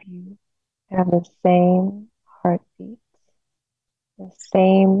both of you have the same heartbeat, the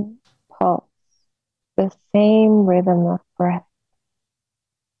same pulse, the same rhythm of breath.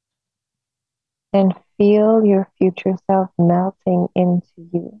 And feel your future self melting into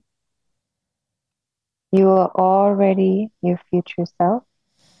you. You are already your future self.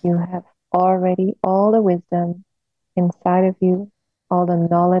 You have already all the wisdom inside of you, all the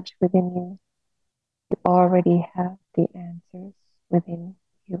knowledge within you. You already have the answers within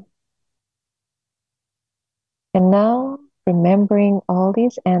you. And now, remembering all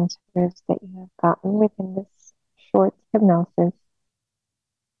these answers that you have gotten within this short hypnosis,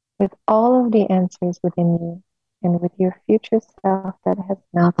 with all of the answers within you, and with your future self that has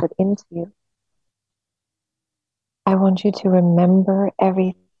melted into you, I want you to remember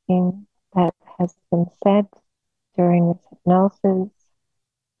everything that has been said during this hypnosis.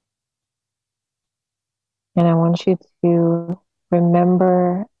 And I want you to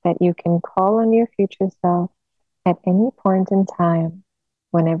remember that you can call on your future self at any point in time,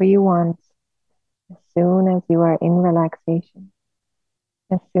 whenever you want, as soon as you are in relaxation,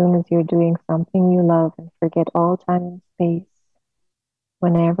 as soon as you're doing something you love and forget all time and space.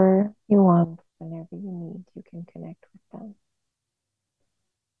 Whenever you want, whenever you need, you can connect with them.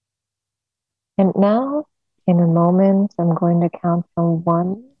 And now, in a moment, I'm going to count from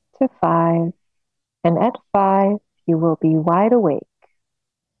 1 to 5. And at 5, you will be wide awake.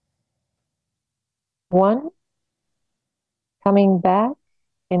 1, coming back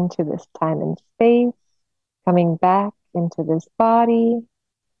into this time and space, coming back into this body,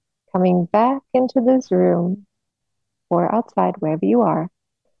 coming back into this room, or outside, wherever you are.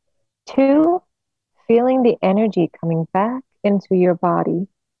 2, feeling the energy coming back into your body,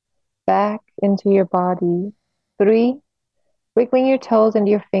 back into your body. 3, wiggling your toes and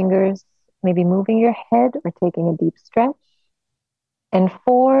your fingers, maybe moving your head or taking a deep stretch. And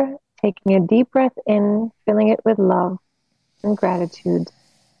 4, taking a deep breath in, filling it with love and gratitude.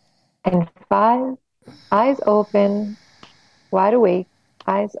 And 5, eyes open, wide awake,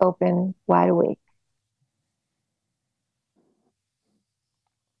 eyes open, wide awake.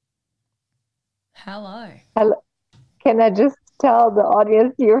 Hello. Hello. Can I just tell the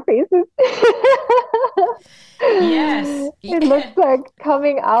audience your faces? Yes. It looks like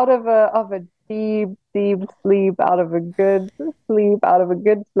coming out of a deep, deep sleep, out of a good sleep, out of a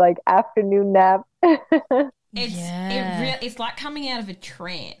good like afternoon nap. It's like coming out of a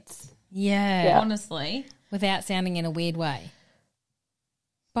trance, Yeah. honestly. Without sounding in a weird way.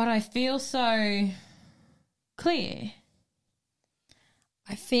 But I feel so clear.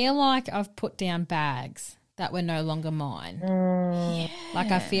 I feel like I've put down bags that were no longer mine. Like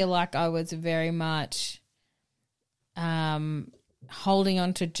I feel like I was very much holding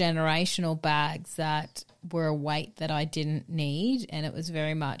on to generational bags that were a weight that I didn't need, and it was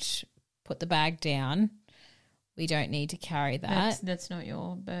very much put the bag down. We don't need to carry that. That's not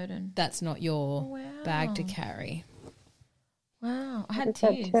your burden. That's not your bag to carry. Wow. I had Just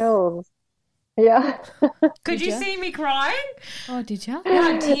had tears. chills. Yeah. Could you see me crying? Oh, did you? I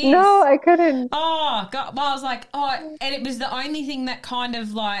had tears. No, I couldn't. Oh, God. Well, I was like, and it was the only thing that kind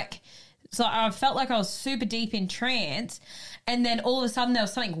of like, so I felt like I was super deep in trance, and then all of a sudden there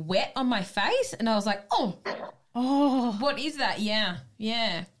was something wet on my face, and I was like, oh, what is that? Yeah.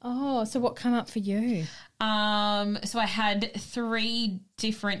 Oh, so what came up for you? So I had 3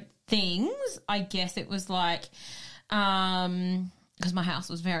 different things. I guess it was like, because my house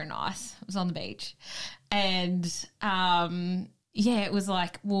was very nice. It was on the beach. And, it was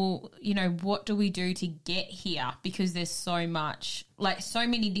like, well, what do we do to get here? Because there's so much, like so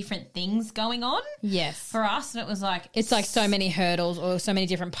many different things going on. Yes. For us. And it was like. It's like so many hurdles or so many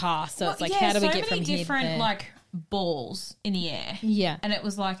different paths. So it's like, how do we get from here to different there? like balls in the air. Yeah. And it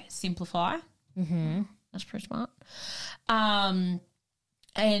was like simplify. Mm-hmm. That's pretty smart.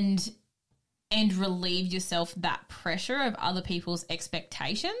 And relieve yourself that pressure of other people's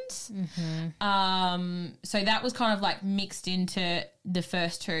expectations. Mm-hmm. So that was kind of like mixed into the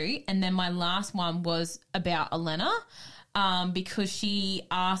first 2. And then my last one was about Elena, because she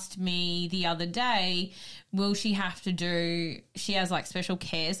asked me the other day, will she have to do, she has like special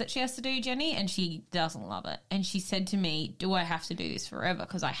cares that she has to do, Jenny, and she doesn't love it. And she said to me, do I have to do this forever?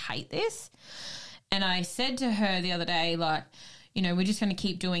 Because I hate this. And I said to her the other day, like, we're just going to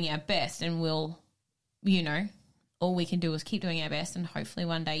keep doing our best, and we'll, all we can do is keep doing our best, and hopefully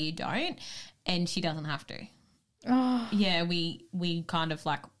one day you don't. And she doesn't have to. Oh. Yeah, we kind of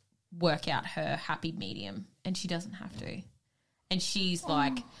like work out her happy medium, and she doesn't have to. And she's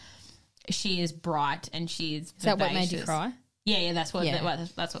like, she is bright, and she is. Is that what made you cry? Yeah, that's what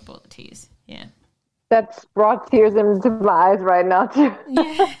that's what brought the tears. Yeah, That's brought tears into my eyes right now too.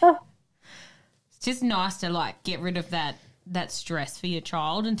 Yeah. It's just nice to like get rid of that stress for your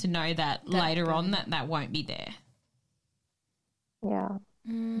child, and to know that later on that won't be there. Yeah.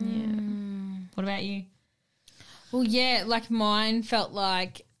 Yeah. What about you? Well, yeah, like mine felt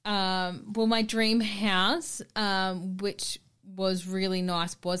like, my dream house, which was really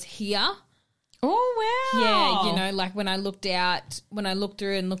nice, was here. Oh, wow. Yeah, like when I looked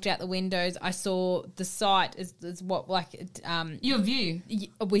through and looked out the windows, I saw the site is what like your view.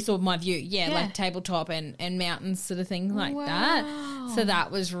 We saw my view, like tabletop and mountains sort of thing like that. So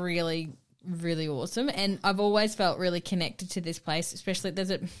that was really, really awesome. And I've always felt really connected to this place, especially it's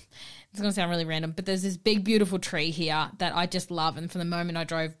going to sound really random, but there's this big, beautiful tree here that I just love. And from the moment I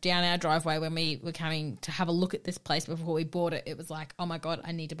drove down our driveway when we were coming to have a look at this place before we bought it, it was like, oh my God,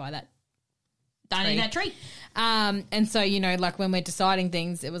 I need to buy that. I need that tree. And so, like when we're deciding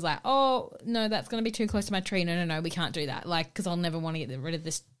things, it was like, oh, no, that's going to be too close to my tree. No, we can't do that. Like, because I'll never want to get rid of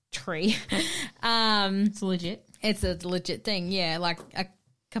this tree. It's legit. It's a legit thing, yeah. Like a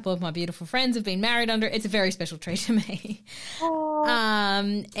couple of my beautiful friends have been married under it. It's a very special tree to me.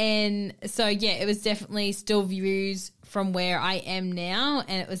 And so, yeah, it was definitely still views from where I am now,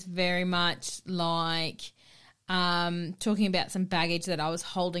 and it was very much like talking about some baggage that I was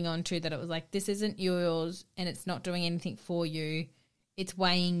holding on to, that it was like, this isn't yours and it's not doing anything for you. It's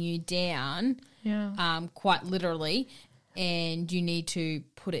weighing you down, quite literally, and you need to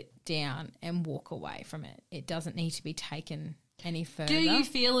put it down and walk away from it. It doesn't need to be taken any further. Do you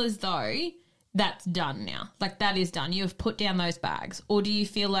feel as though that's done now? Like that is done. You have put down those bags. Or do you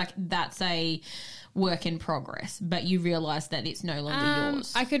feel like that's a work in progress, but you realise that it's no longer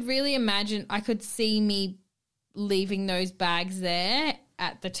yours? I could really imagine, I could see me leaving those bags there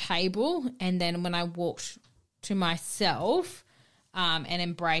at the table, and then when I walked to myself and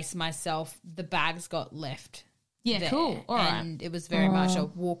embraced myself, the bags got left. Yeah, there. Cool. All right. And it was very much a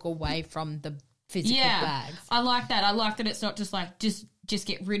walk away from the physical bags. I like that. I like that it's not just like just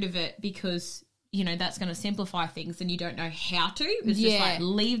get rid of it because that's going to simplify things and you don't know how to. It's just like,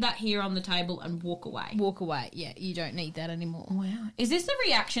 leave that here on the table and walk away. Walk away. Yeah, you don't need that anymore. Wow. Is this the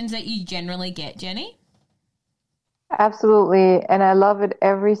reactions that you generally get, Jenny? Absolutely. And I love it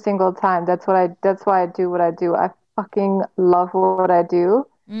every single time. That's why I do what I do. I fucking love what I do.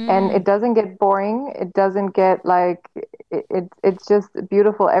 And it doesn't get boring. It doesn't get like, it's just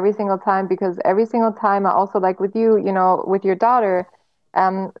beautiful every single time, because every single time I also, like with you, with your daughter,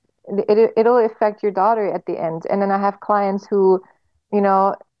 it'll affect your daughter at the end. And then I have clients who,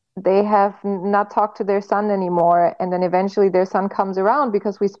 they have not talked to their son anymore. And then eventually their son comes around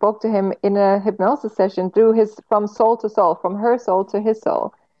because we spoke to him in a hypnosis session from soul to soul, from her soul to his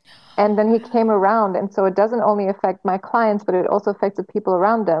soul. And then he came around. And so it doesn't only affect my clients, but it also affects the people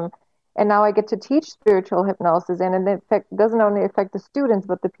around them. And now I get to teach spiritual hypnosis, and it doesn't only affect the students,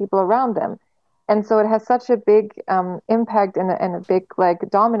 but the people around them. And so it has such a big impact and a big like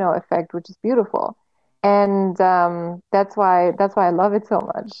domino effect, which is beautiful. And that's why I love it so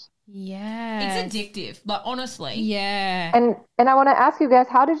much. Yeah, it's addictive. Like, honestly, yeah. And I want to ask you guys,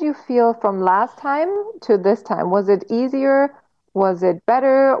 how did you feel from last time to this time? Was it easier? Was it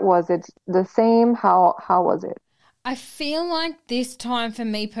better? Was it the same? How was it? I feel like this time for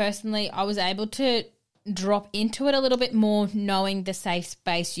me personally, I was able to drop into it a little bit more, knowing the safe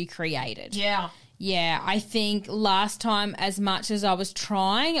space you created. Yeah. Yeah, I think last time, as much as I was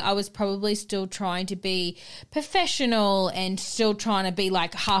trying, I was probably still trying to be professional and still trying to be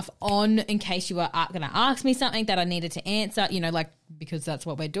like half on in case you were going to ask me something that I needed to answer, because that's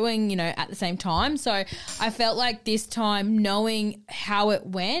what we're doing, at the same time. So I felt like this time, knowing how it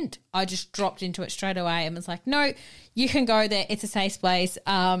went, I just dropped into it straight away and was like, no, you can go there. It's a safe place.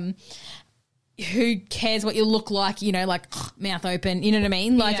 Who cares what you look like, like mouth open, you know what I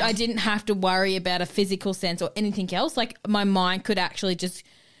mean? Like, I didn't have to worry about a physical sense or anything else. Like, my mind could actually just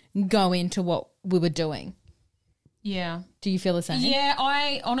go into what we were doing. Yeah. Do you feel the same? Yeah,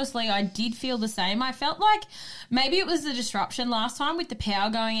 I did feel the same. I felt like maybe it was the disruption last time with the power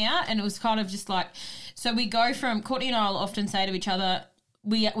going out, and it was kind of just like, so we go from, Courtney and I will often say to each other,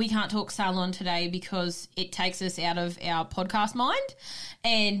 we can't talk salon today because it takes us out of our podcast mind.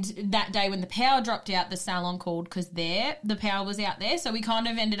 And that day when the power dropped out, the salon called because the power was out there. So we kind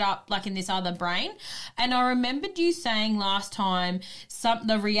of ended up like in this other brain. And I remembered you saying last time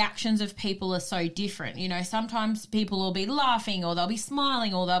the reactions of people are so different. Sometimes people will be laughing or they'll be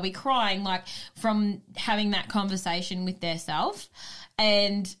smiling or they'll be crying, like from having that conversation with their self.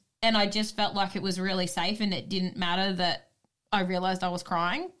 And I just felt like it was really safe, and it didn't matter that I realized I was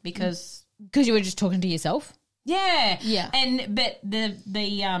crying because you were just talking to yourself. Yeah. Yeah. But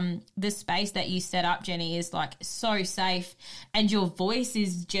the space that you set up, Jenny, is like so safe, and your voice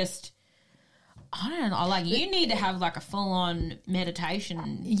is just, I don't know, like you need to have like a full on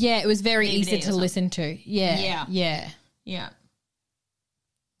meditation. Yeah, it was very DVD easy to listen to. Yeah. Yeah. Yeah. Yeah.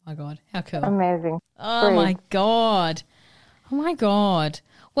 Oh my God, how cool. Amazing. Oh Great. my God. Oh my God.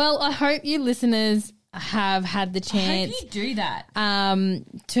 Well, I hope you listeners have had the chance. I hope you do that.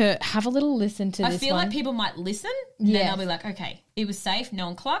 To have a little listen to this I feel one. like people might listen, and then they'll be like, okay, it was safe, no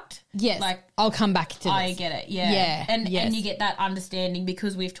one clucked. Yes, like I'll come back to this. I get it, yeah. Yeah, and yes. you get that understanding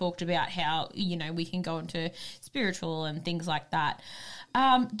because we've talked about how, we can go into spiritual and things like that.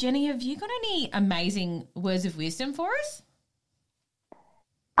 Jenny, have you got any amazing words of wisdom for us?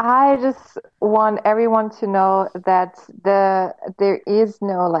 I just want everyone to know that there is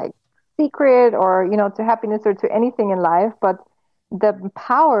no like secret or, to happiness or to anything in life, but the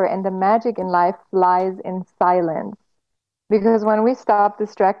power and the magic in life lies in silence. Because when we stop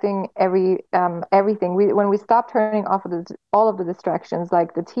distracting everything, when we stop turning off all of the distractions,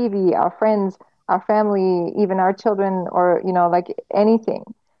 like the TV, our friends, our family, even our children, or, like anything,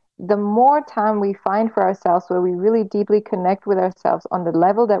 the more time we find for ourselves where we really deeply connect with ourselves on the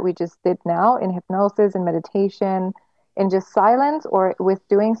level that we just did now in hypnosis and meditation, in just silence or with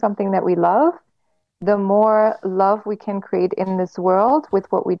doing something that we love, the more love we can create in this world with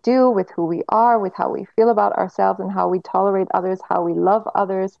what we do, with who we are, with how we feel about ourselves and how we tolerate others, how we love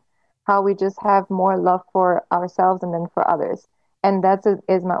others, how we just have more love for ourselves and then for others. And that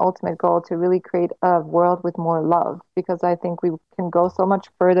is my ultimate goal, to really create a world with more love, because I think we can go so much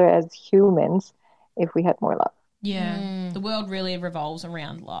further as humans if we had more love. Yeah, the world really revolves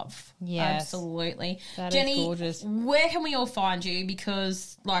around love. Yes. Absolutely. That Jenny, is gorgeous. where can we all find you?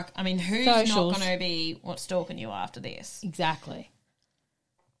 Because, who's Socials. not going to be stalking you after this? Exactly.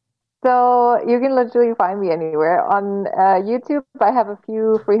 So you can literally find me anywhere. On YouTube, I have a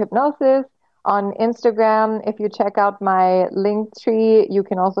few free hypnosis. On Instagram, if you check out my link tree, you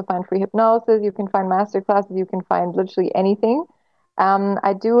can also find free hypnosis. You can find masterclasses. You can find literally anything.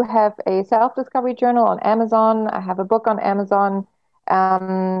 I do have a self-discovery journal on Amazon. I have a book on Amazon.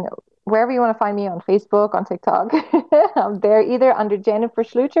 Wherever you want to find me, on Facebook, on TikTok, I'm there either under Jennifer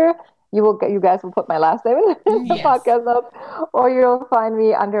Schluter. You guys will put my last name in the podcast notes, or you'll find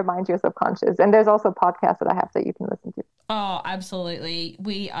me under Mind Your Subconscious. And there's also podcasts that I have that you can listen to. Oh, absolutely.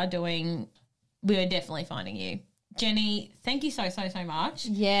 We are definitely finding you. Jenny, thank you so much.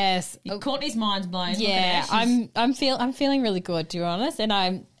 Yes. Courtney's mind's blown. Yeah, I'm feeling really good, to be honest. And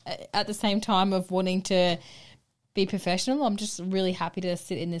I'm at the same time of wanting to be professional. I'm just really happy to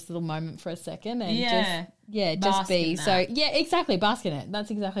sit in this little moment for a second and just be. So yeah, exactly. Bask in it. That's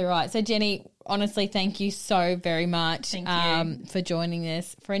exactly right. So Jenny, honestly, thank you so very much for joining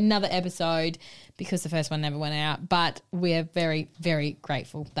us for another episode, because the first one never went out, but we're very, very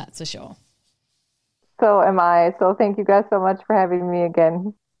grateful. That's for sure. So am I. So thank you guys so much for having me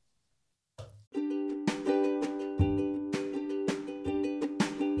again.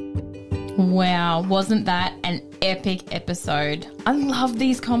 Wow, wasn't that an epic episode? I love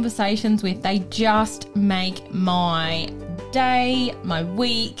these conversations they just make my day, my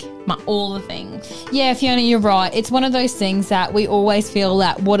week, all the things. Yeah, Fiona, you're right. It's one of those things that we always feel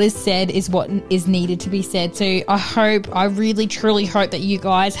that what is said is what is needed to be said. So I really, truly hope that you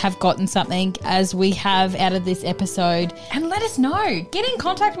guys have gotten something as we have out of this episode. And let us know. Get in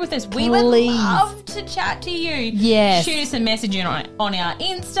contact with us. We would love to chat to you. Yes. Shoot us a message on our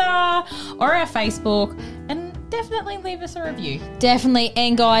Insta or our Facebook, and definitely leave us a review. Definitely.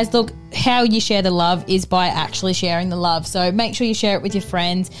 And guys, look, how you share the love is by actually sharing the love. So make sure you share it with your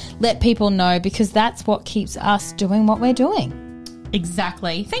friends. Let people know, because that's what keeps us doing what we're doing.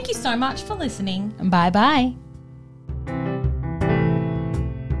 Exactly. Thank you so much for listening. Bye-bye.